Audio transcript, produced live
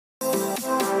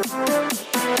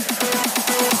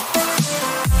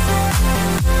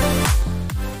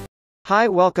Hi,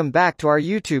 welcome back to our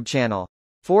YouTube channel.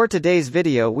 For today's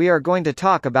video we are going to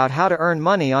talk about how to earn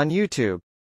money on YouTube.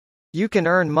 You can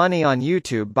earn money on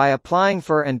YouTube by applying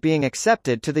for and being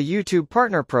accepted to the YouTube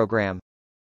Partner Program.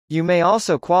 You may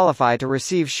also qualify to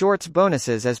receive Shorts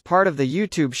bonuses as part of the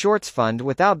YouTube Shorts Fund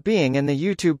without being in the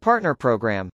YouTube Partner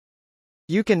Program.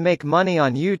 You can make money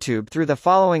on YouTube through the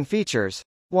following features.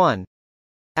 1.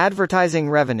 Advertising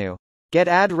revenue. Get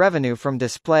ad revenue from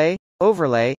display,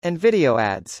 overlay, and video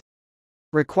ads.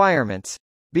 Requirements.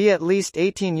 Be at least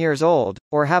 18 years old,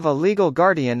 or have a legal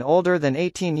guardian older than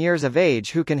 18 years of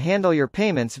age who can handle your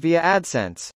payments via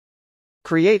AdSense.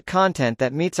 Create content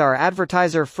that meets our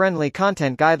advertiser-friendly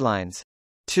content guidelines.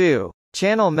 2.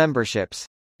 Channel memberships.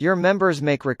 Your members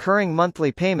make recurring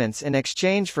monthly payments in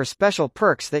exchange for special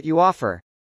perks that you offer.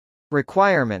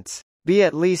 Requirements. Be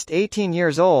at least 18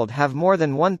 years old, have more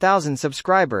than 1,000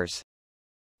 subscribers.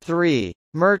 3.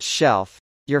 Merch shelf.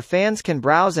 Your fans can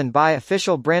browse and buy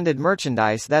official branded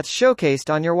merchandise that's showcased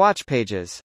on your watch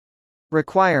pages.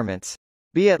 Requirements.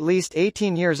 Be at least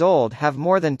 18 years old, have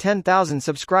more than 10,000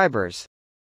 subscribers.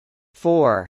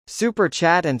 4. Super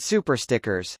chat and super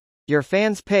stickers. Your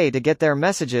fans pay to get their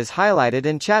messages highlighted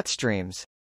in chat streams.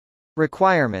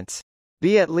 Requirements.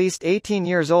 Be at least 18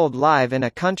 years old, live in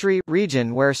a country,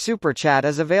 region where super chat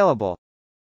is available.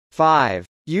 5.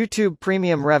 YouTube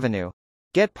Premium revenue.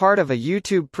 Get part of a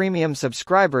YouTube Premium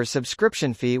subscriber's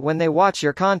subscription fee when they watch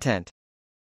your content.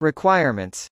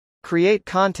 Requirements. Create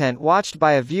content watched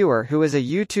by a viewer who is a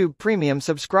YouTube Premium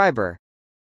subscriber.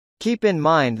 Keep in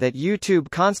mind that YouTube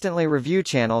constantly review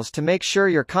channels to make sure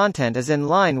your content is in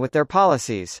line with their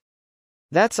policies.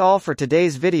 That's all for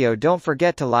today's video. Don't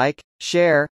forget to like,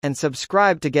 share, and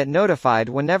subscribe to get notified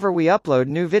whenever we upload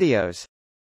new videos.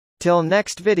 Till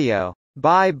next video.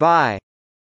 Bye bye.